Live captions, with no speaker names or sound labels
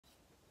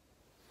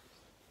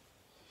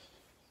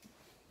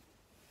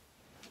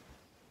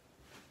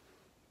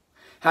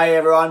Hey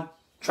everyone,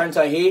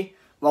 Trent'O here.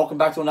 Welcome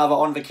back to another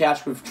On the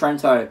Couch with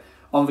Trent'O.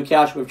 On the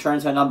Couch with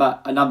Trent'O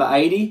number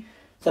 80.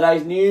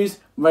 Today's news,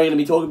 we're going to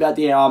be talking about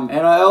the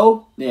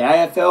NIL, the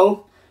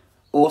AFL,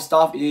 all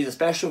stuff. It is a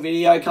special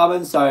video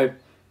coming, so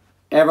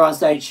everyone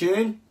stay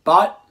tuned.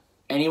 But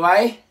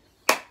anyway,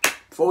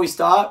 before we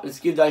start, let's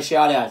give those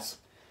shout outs.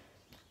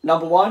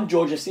 Number 1,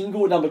 Georgia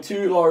Single. Number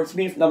 2, Laura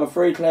Smith. Number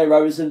 3, Claire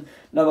Robertson.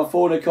 Number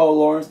 4, Nicole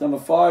Lawrence. Number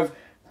 5,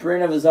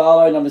 Brina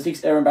Vazzalo. Number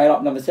 6, Erin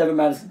Baylop. Number 7,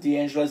 Madison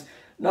D'Angelo's.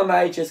 Number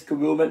 8, Jessica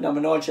Wilmot. Number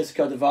 9,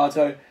 Jessica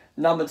Devato.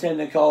 Number 10,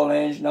 Nicole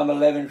Lange. Number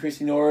 11,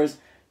 Christy Norris.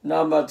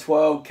 Number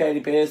 12, Katie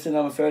Pearson.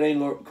 Number 13,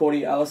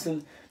 Cordy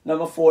Allison.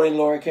 Number 14,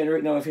 Laura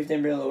Kendrick. Number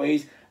 15, Brianna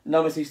Louise.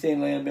 Number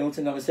 16, Leanne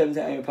Milton. Number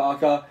 17, Amy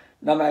Parker.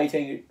 Number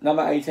 18,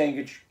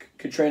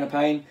 Katrina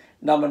Payne.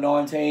 Number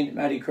 19,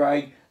 Maddie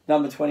Craig.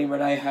 Number 20,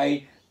 Renee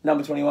Hay.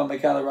 Number 21,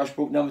 Michaela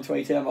Rushbrook. Number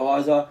 22, Emma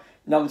Heiser.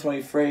 Number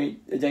 23,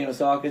 Adina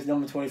Sarkis.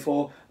 Number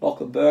 24,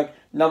 Lachlan Burke.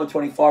 Number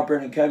 25,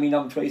 Brendan Comey.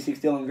 Number 26,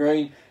 Dylan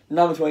Green.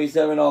 Number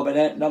 27, Noel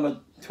Bennett. Number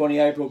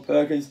 28, Brooke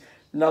Perkins.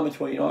 Number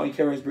 29,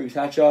 Karen Briggs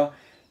Hatcher.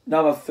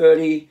 Number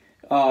 30,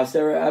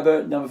 Sarah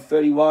Abbott. Number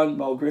 31,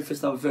 Mel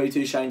Griffiths. Number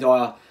 32, Shane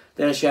Dyer.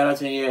 Then a shout out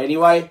to you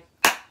anyway.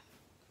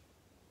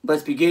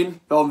 Let's begin.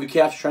 On the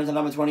Couch, Trent'O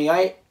number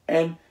 28.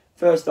 And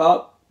first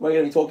up, we're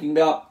going to be talking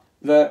about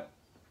the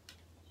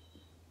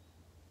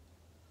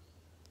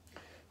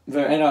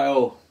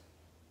NIL.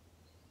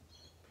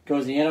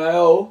 Because the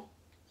NIL,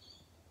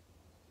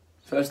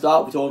 first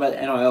up, we're talking about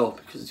the NIL.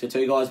 Because to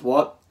tell you guys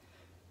what,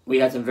 we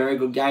had some very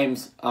good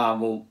games. We're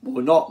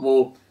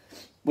going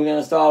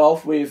to start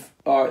off with,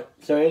 so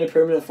in the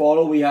perimeter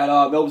final, we had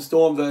Melbourne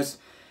Storm versus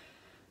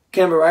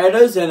Canberra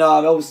Raiders. And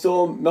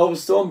Melbourne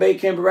Storm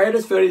beat Canberra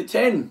Raiders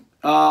 30-10.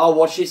 I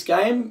watched this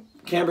game.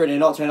 Canberra did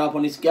not turn up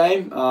on this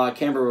game.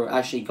 Canberra were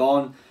actually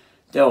gone.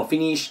 They were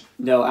finished.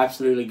 They were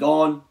absolutely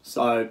gone.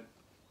 So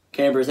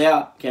Canberra's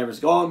out. Canberra's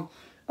gone.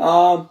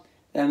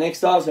 And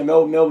next up, so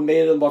Melbourne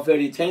beat them by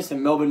 30-10. So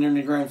Melbourne in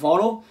the grand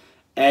final.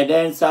 And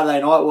then Saturday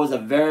night was a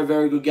very,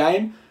 very good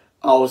game.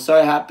 I was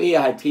so happy.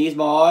 I had tears in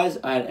my eyes.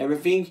 I had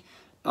everything.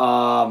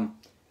 Penrith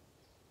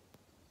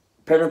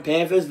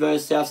Panthers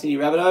versus South Sydney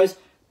Rabbitohs.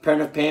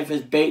 Penrith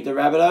Panthers beat the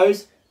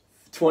Rabbitohs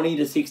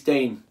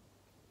 20-16.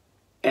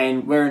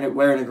 And we're in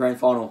a grand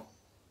final.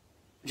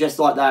 Just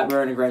like that,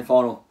 we're in a grand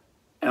final.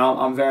 And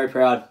I'm very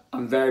proud.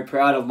 I'm very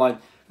proud of my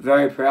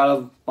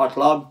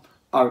club.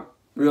 I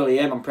really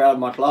am. I'm proud of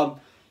my club.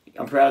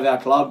 I'm proud of our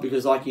club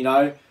because, like, you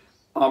know,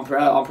 I'm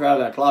proud of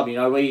our club. You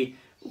know, we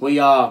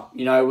after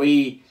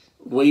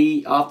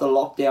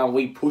lockdown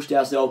we pushed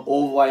ourselves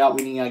all the way up,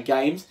 winning our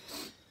games,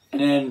 and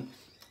then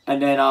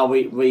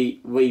we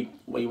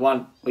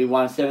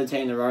won 17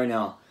 in a row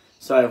now.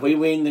 So if we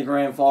win the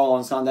grand final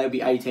on Sunday, it'll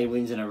be 18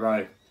 wins in a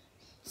row.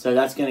 So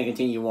that's going to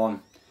continue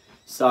on.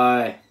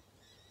 So,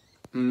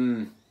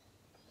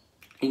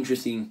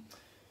 interesting.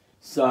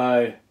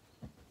 So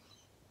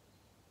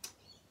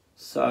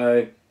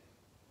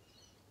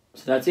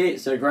that's it.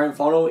 So grand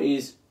final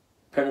is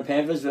Penrith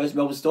Panthers versus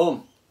Melbourne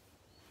Storm.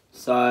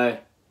 So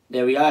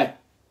there we go.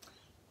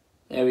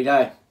 There we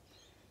go.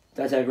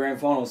 That's our grand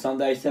final.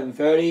 Sunday,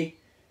 7:30.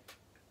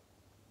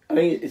 I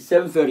mean, it's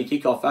 7:30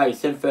 kickoff, eh?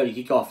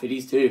 7:30 kickoff. It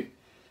is too.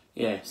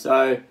 Yeah.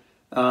 So,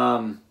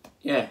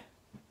 yeah.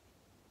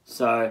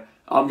 So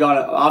I'm going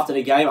to, after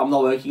the game. I'm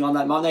not working on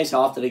that Monday.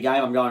 So after the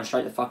game, I'm going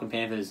straight to fucking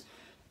Panthers.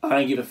 I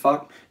don't give a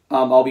fuck.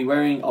 I'll be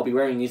wearing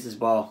this as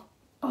well.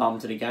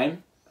 To the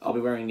game, I'll be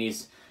wearing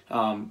this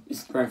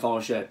grand final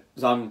shirt.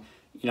 So I'm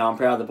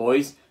proud of the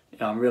boys. You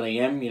know, I really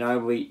am.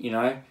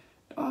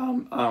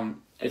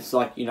 It's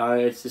like,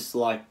 it's just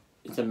like,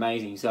 it's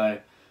amazing. So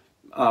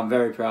I'm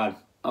very proud.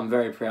 I'm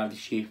very proud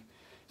this year.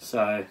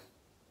 So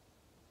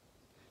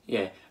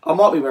yeah, I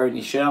might be wearing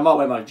this shirt. I might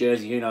wear my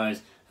jersey. Who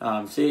knows?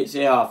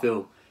 See how I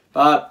feel.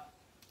 But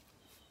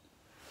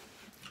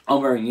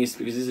I'm wearing this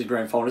because this is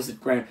grand final. This is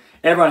grand.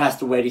 Everyone has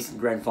to wear this in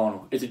grand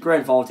final. It's a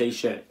grand final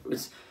t-shirt.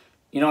 It's,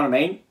 you know what I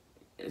mean?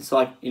 It's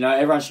like,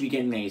 everyone should be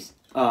getting these.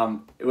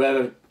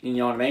 Whoever, you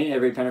know what I mean?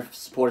 Every Penrith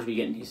supporter should be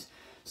getting these.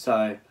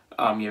 So,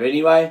 yeah,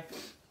 anyway,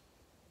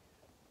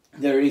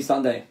 there it is,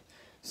 Sunday.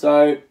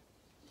 So,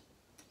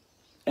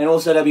 and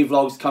also there'll be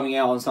vlogs coming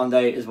out on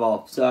Sunday as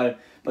well. So,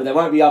 but they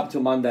won't be up until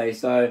Monday.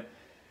 So,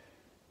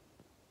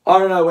 I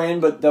don't know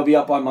when, but they'll be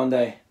up by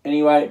Monday.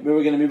 Anyway,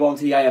 we're going to move on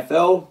to the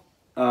AFL.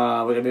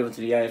 We're going to move on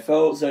to the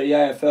AFL. So, the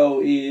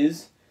AFL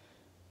is...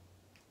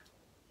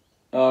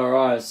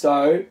 Alright,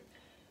 so...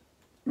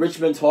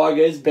 Richmond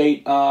Tigers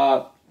beat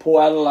Port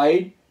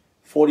Adelaide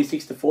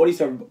 46-40.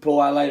 So,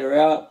 Port Adelaide are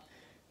out.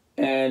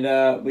 And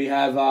we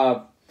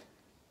have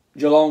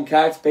Geelong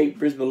Cats beat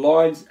Brisbane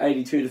Lions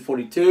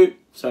 82-42.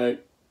 So,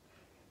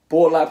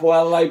 Port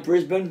Adelaide,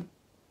 Brisbane.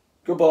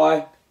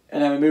 Goodbye.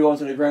 And then we move on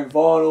to the grand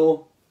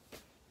final.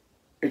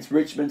 It's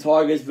Richmond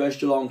Tigers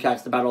versus Geelong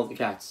Cats, the Battle of the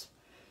Cats.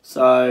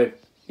 So,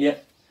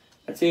 yep,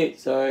 that's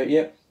it. So,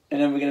 yep. And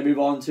then we're going to move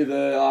on to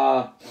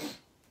the...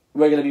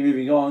 we're going to be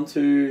moving on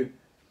to...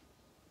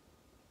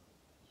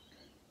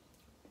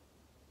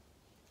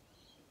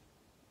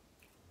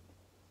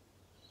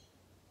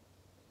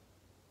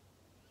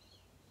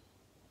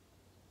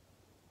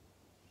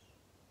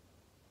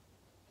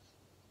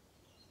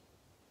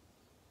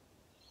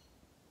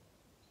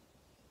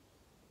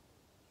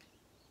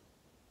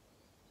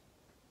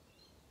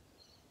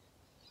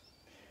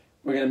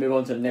 we're going to move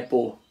on to the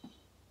netball.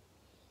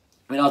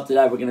 And after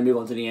that, we're going to move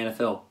on to the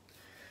NFL.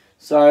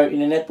 So in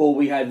the netball,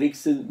 we had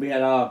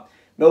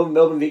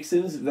Melbourne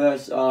Vixens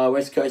versus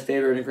West Coast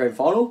Fever in the grand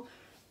final.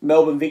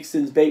 Melbourne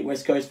Vixens beat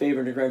West Coast Fever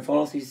in the grand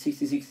final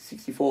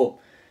 66-64.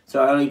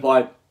 So only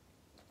by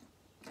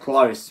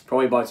close,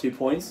 probably by 2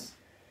 points.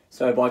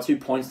 So by 2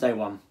 points they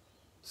won.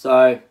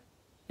 So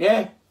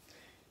yeah,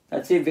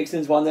 that's it.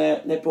 Vixens won their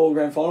netball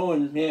grand final,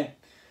 and yeah.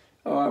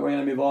 All right, we're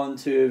going to move on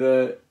to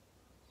the.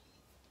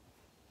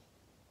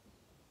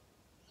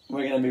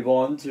 We're going to move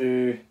on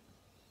to.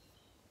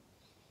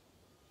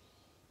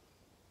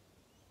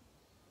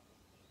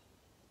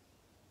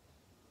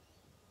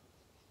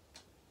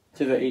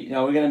 We're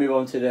going to move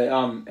on to the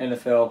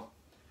NFL.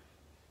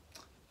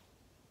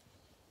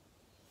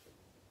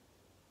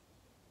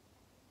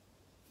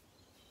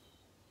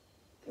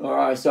 All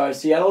right, so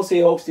Seattle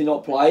Seahawks did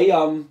not play.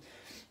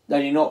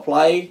 They did not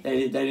play.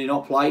 They did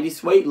not play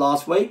this week.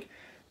 Last week,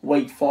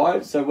 week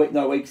 5. So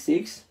week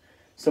 6.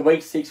 So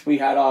week 6 we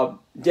had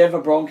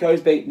Denver Broncos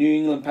beat New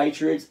England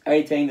Patriots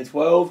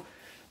 18-12.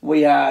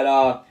 We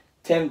had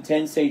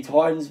 10 seed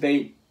Titans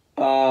beat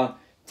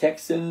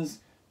Texans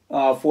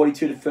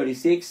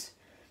 42-36.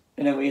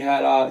 And then we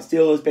had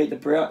Steelers beat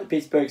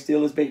Pittsburgh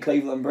Steelers beat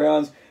Cleveland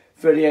Browns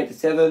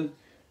 38-7.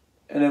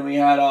 And then we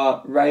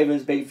had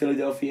Ravens beat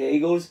Philadelphia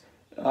Eagles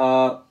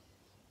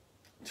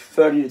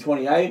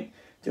 30-28.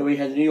 Then we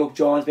had the New York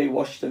Giants beat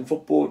Washington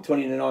Football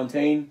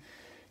 20-19.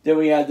 Then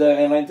we had the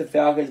Atlanta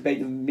Falcons beat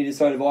the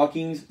Minnesota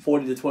Vikings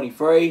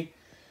 40-23.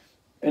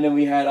 And then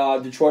we had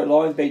Detroit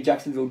Lions beat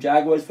Jacksonville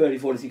Jaguars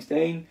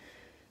 34-16. And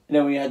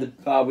then we had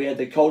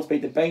the Colts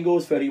beat the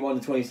Bengals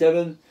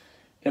 31-27.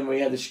 And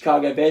we had the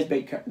Chicago Bears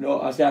beat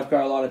South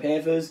Carolina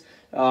Panthers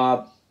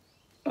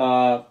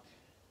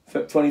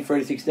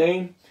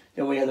 23-16.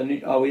 Then we had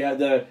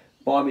the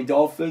Miami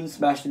Dolphins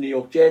smash the New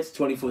York Jets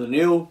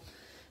 24-0.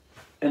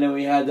 And then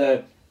we had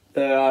the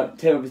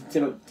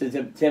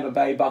Tampa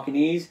Bay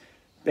Buccaneers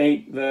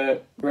beat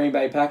the Green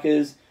Bay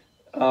Packers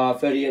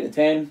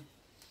 38-10.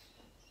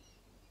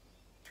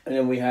 And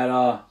then we had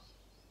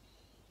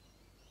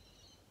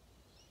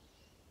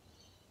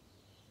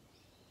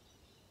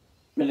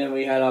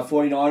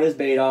 49ers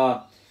beat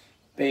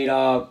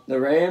the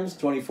Rams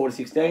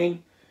 24-16.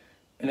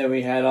 And then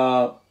we had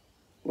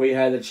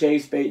the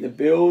Chiefs beat the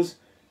Bills.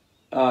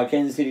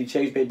 Kansas City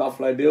Chiefs beat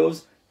Buffalo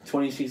Bills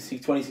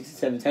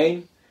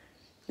 26-17.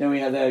 Then we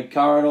had the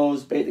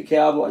Cardinals beat the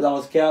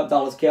Dallas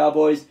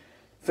Cowboys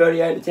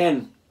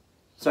 38-10.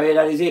 So yeah,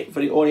 that is it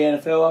for all the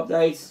NFL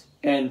updates.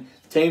 And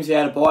teams who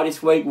had a bye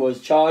this week was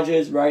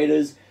Chargers,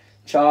 Raiders,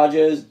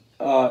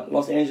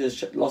 Los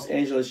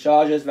Angeles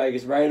Chargers,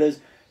 Vegas Raiders,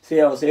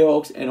 Seattle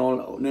Seahawks, and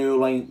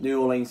New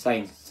Orleans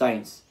Saints.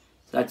 So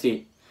that's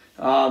it.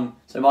 So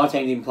my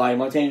team didn't play.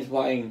 My team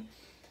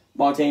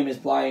is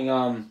playing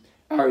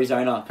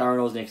Arizona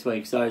Cardinals next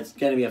week. So it's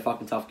going to be a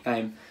fucking tough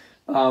game.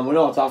 Well,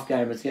 not a tough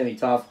game, but it's going to be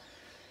tough.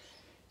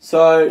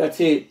 So that's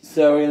it.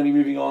 So we're going to be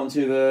moving on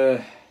to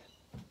the.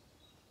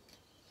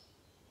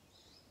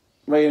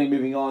 We're going to be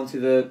moving on to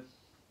the.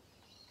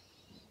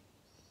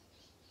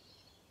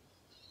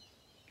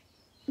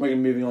 We're going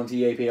to be moving on to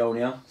the EPL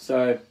now.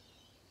 So.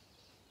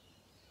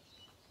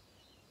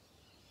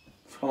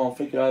 Come on,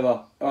 flick it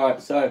over.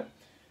 Alright, so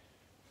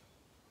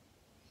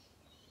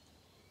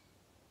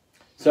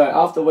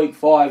after week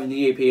 5 in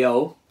the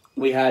EPL,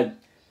 we had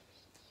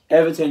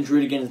Everton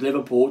drew against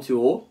Liverpool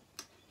 2-2.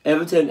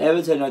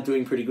 Everton are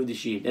doing pretty good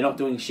this year. They're not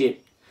doing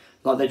shit.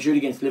 Like, they drew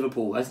against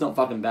Liverpool. That's not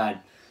fucking bad.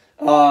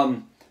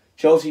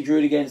 Chelsea drew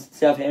against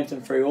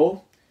Southampton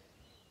 3-3.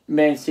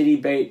 Man City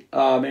beat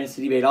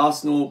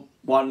Arsenal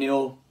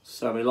 1-0.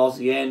 So we lost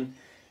again.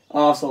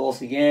 Arsenal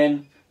lost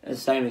again. The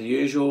same as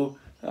usual.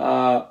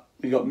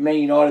 We got Man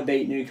United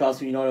beat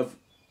Newcastle United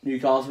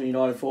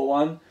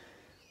 4-1.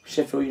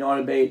 Sheffield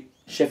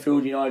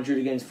United drew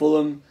against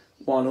Fulham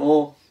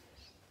 1-1.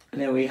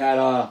 And then we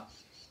had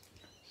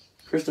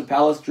Crystal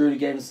Palace drew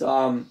against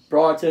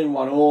Brighton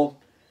 1-1.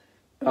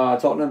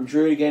 Tottenham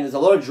drew again. There's a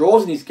lot of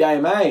draws in this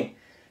game, eh?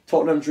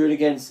 Tottenham drew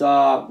against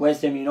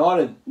West Ham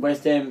United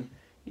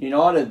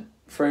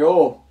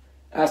 3-3.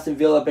 Aston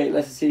Villa beat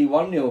Leicester City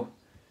 1-0.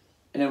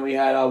 And then we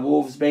had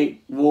Wolves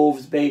beat.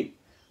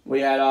 We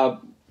had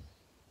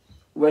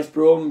West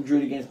Brom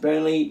drew against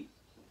Burnley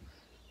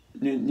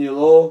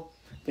 0-0.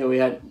 Then we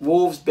had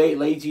Wolves beat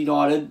Leeds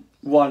United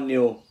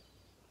 1-0.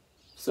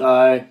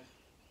 So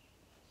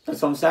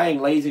that's what I'm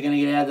saying. Leeds are going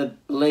to get out of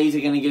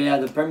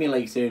the Premier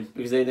League soon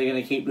because they're going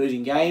to keep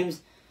losing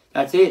games.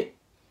 That's it.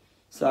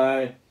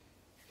 So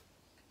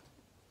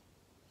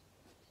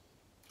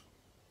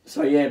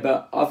yeah,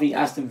 but I think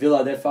Aston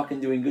Villa, they're fucking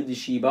doing good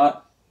this year,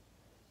 but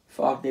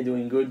fuck, they're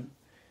doing good.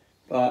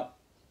 But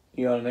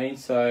you know what I mean.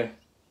 So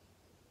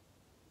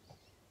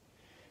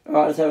all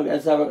right, let's have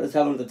a look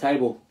at the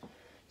table.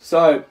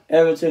 So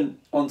Everton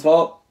on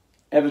top,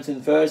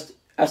 Everton first,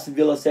 Aston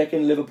Villa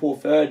second, Liverpool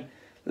third,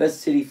 Leicester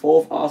City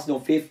fourth,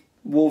 Arsenal fifth,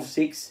 Wolves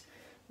sixth,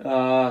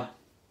 Tottenham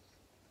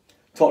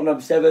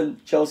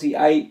 7, Chelsea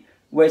 8,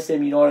 West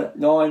Ham United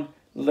 9,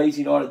 Leeds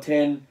United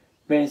 10,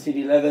 Man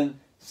City 11,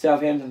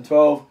 Southampton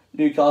 12,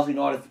 Newcastle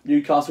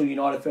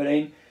United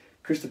 13,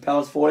 Crystal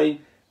Palace 14,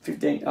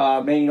 15,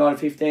 Man United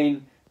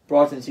 15,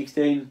 Brighton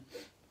 16,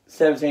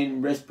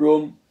 17 West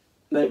Brom.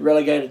 The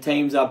relegated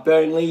teams are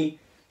Burnley,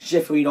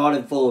 Sheffield United,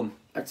 and Fulham.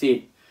 That's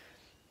it.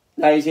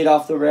 That is it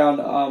after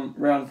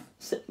round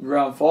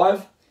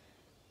 5,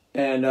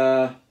 and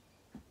I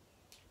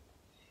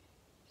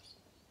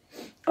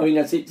think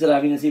that's it today.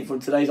 I think that's it for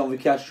today's On the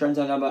Couch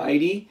Trent'O number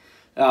 80.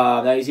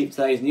 That is it for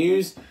today's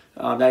news.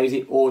 That is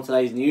it all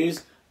today's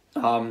news.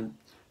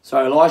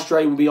 So live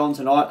stream will be on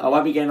tonight. I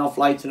won't be getting off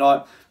late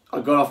tonight.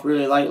 I got off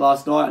really late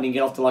last night. I didn't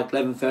get off till like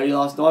 11:30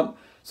 last night.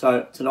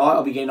 So tonight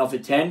I'll be getting off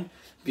at 10.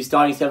 Be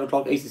starting 7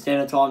 o'clock Eastern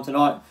Standard Time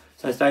tonight.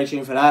 So stay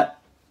tuned for that.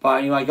 But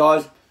anyway,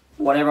 guys,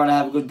 I want everyone to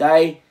have a good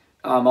day.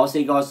 I'll see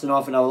you guys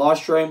tonight for another live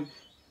stream,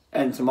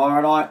 and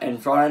tomorrow night,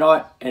 and Friday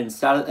night, and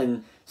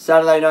Saturday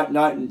night.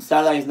 No,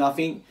 Saturday's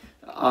nothing.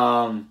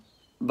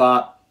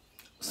 But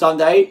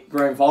Sunday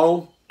grand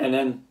final, and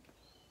then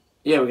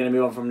yeah, we're gonna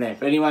move on from there.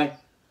 But anyway,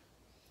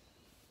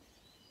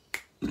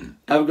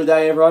 have a good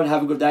day, everyone.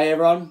 Have a good day,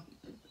 everyone.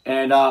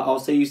 And I'll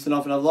see you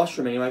tonight for another live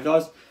stream. Anyway,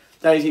 guys,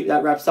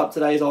 that wraps up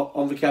today's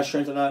On the Couch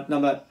Trent'O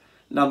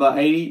number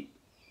 80.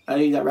 I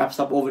think that wraps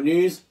up all the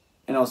news,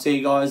 and I'll see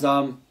you guys.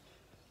 I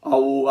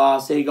will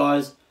see you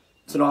guys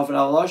tonight for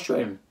another live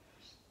stream.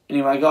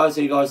 Anyway, guys,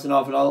 see you guys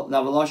tonight for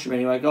another live stream.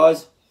 Anyway,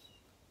 guys,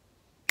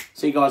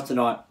 see you guys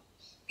tonight.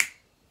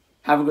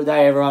 Have a good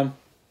day, everyone.